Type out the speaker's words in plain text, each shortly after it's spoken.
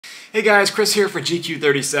Hey guys, Chris here for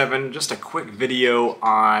GQ37. Just a quick video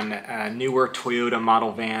on newer Toyota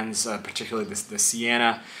model vans, particularly the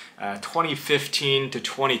Sienna. 2015 to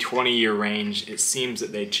 2020 year range. It seems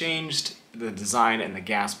that they changed the design and the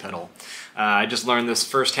gas pedal. I just learned this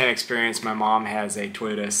firsthand experience. My mom has a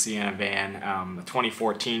Toyota Sienna van, a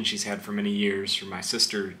 2014 she's had for many years for my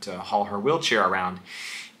sister to haul her wheelchair around.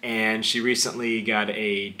 And she recently got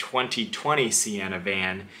a 2020 Sienna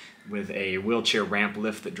van with a wheelchair ramp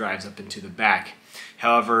lift that drives up into the back.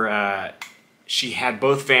 However, she had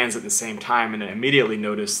both vans at the same time and immediately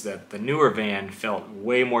noticed that the newer van felt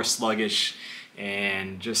way more sluggish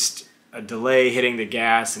and just a delay hitting the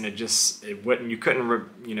gas, and you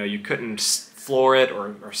couldn't floor it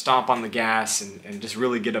or stomp on the gas and just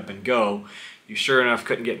really get up and go. You sure enough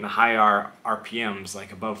couldn't get in the high RPMs,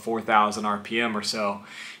 like above 4,000 RPM or so.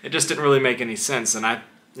 It just didn't really make any sense, and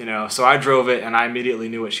so I drove it and I immediately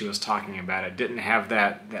knew what she was talking about. It didn't have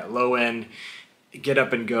that low end get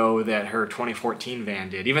up and go that her 2014 van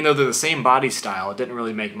did. Even though they're the same body style, it didn't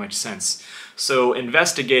really make much sense. So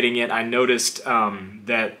investigating it, I noticed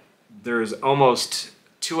that there's almost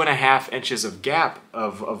 2.5 inches of gap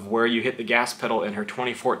of where you hit the gas pedal in her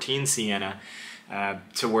 2014 Sienna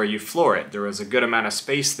to where you floor it. There was a good amount of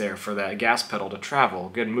space there for that gas pedal to travel,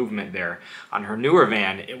 good movement there. On her newer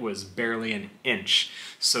van, it was barely an inch.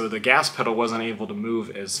 So the gas pedal wasn't able to move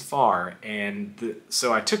as far. And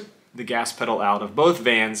so I took the gas pedal out of both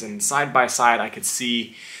vans, and side by side I could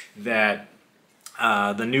see that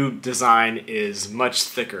the new design is much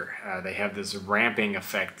thicker. They have this ramping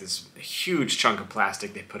effect, this huge chunk of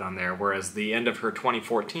plastic they put on there, whereas the end of her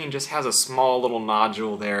 2014 just has a small little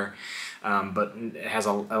nodule there, but it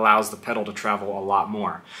allows the pedal to travel a lot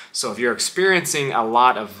more. So if you're experiencing a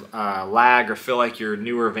lot of lag or feel like your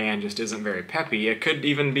newer van just isn't very peppy, it could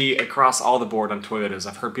even be across all the board on Toyotas.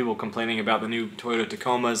 I've heard people complaining about the new Toyota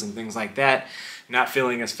Tacomas and things like that, not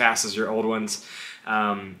feeling as fast as your old ones.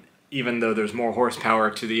 Even though there's more horsepower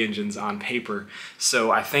to the engines on paper. So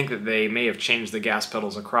I think that they may have changed the gas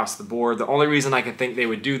pedals across the board. The only reason I could think they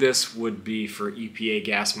would do this would be for EPA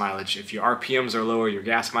gas mileage. If your RPMs are lower, your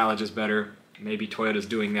gas mileage is better. Maybe Toyota's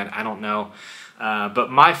doing that, I don't know. But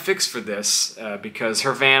my fix for this, because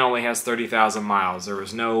her van only has 30,000 miles, there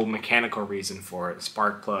was no mechanical reason for it.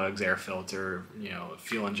 Spark plugs, air filter,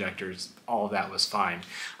 fuel injectors, all of that was fine.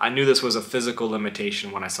 I knew this was a physical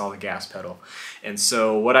limitation when I saw the gas pedal. And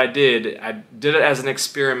so what I did it as an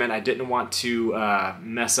experiment. I didn't want to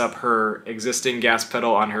mess up her existing gas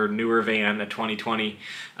pedal on her newer van, the 2020.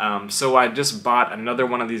 So I just bought another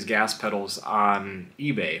one of these gas pedals on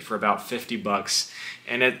eBay for about 50 bucks.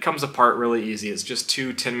 And it comes apart really easy. It's just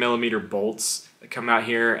two 10mm bolts that come out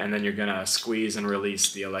here, and then you're gonna squeeze and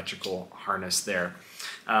release the electrical harness there.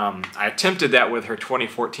 I attempted that with her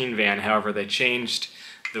 2014 van, however they changed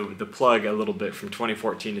the plug a little bit from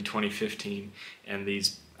 2014 to 2015, and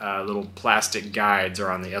these little plastic guides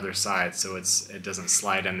are on the other side, so it doesn't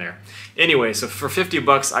slide in there. Anyway, so for 50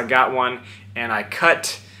 bucks I got one, and I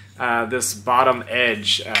cut this bottom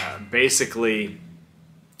edge basically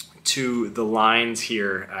to the lines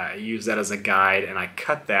here. I used that as a guide, and I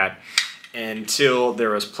cut that until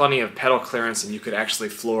there was plenty of pedal clearance and you could actually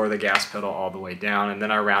floor the gas pedal all the way down. And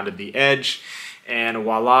then I rounded the edge, and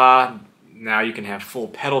voila, now you can have full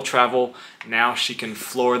pedal travel. Now she can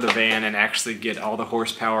floor the van and actually get all the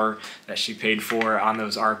horsepower that she paid for on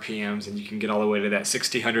those RPMs, and you can get all the way to that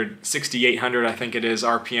 6,800 I think it is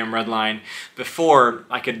RPM red line. Before,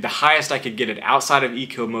 the highest I could get it outside of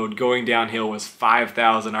eco mode going downhill was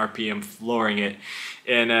 5,000 RPM flooring it,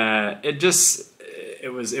 and it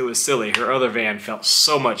was silly. Her other van felt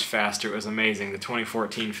so much faster. It was amazing. The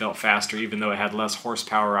 2014 felt faster even though it had less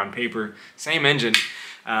horsepower on paper. Same engine.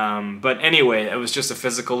 But anyway, it was just a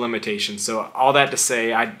physical limitation. So all that to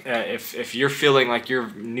say, if you're feeling like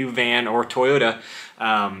your new van or Toyota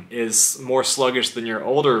is more sluggish than your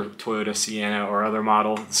older Toyota Sienna or other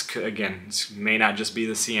model, this may not just be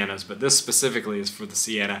the Siennas, but this specifically is for the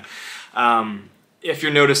Sienna. If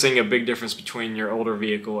you're noticing a big difference between your older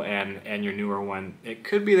vehicle and your newer one, it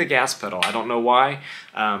could be the gas pedal. I don't know why,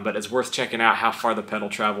 but it's worth checking out how far the pedal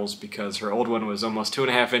travels, because her old one was almost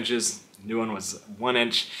 2.5 inches, new one was 1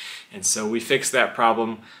 inch, and so we fixed that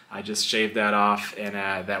problem. I just shaved that off, and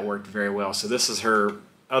that worked very well. So this is her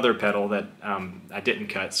other pedal that I didn't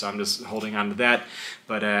cut, so I'm just holding on to that.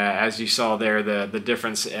 But as you saw there, the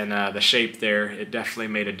difference in the shape there, it definitely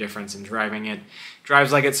made a difference in driving it.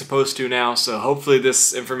 Drives like it's supposed to now, so hopefully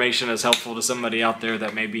this information is helpful to somebody out there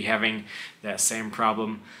that may be having that same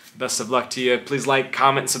problem. Best of luck to you. Please like,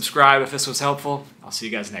 comment, and subscribe if this was helpful. I'll see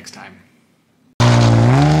you guys next time.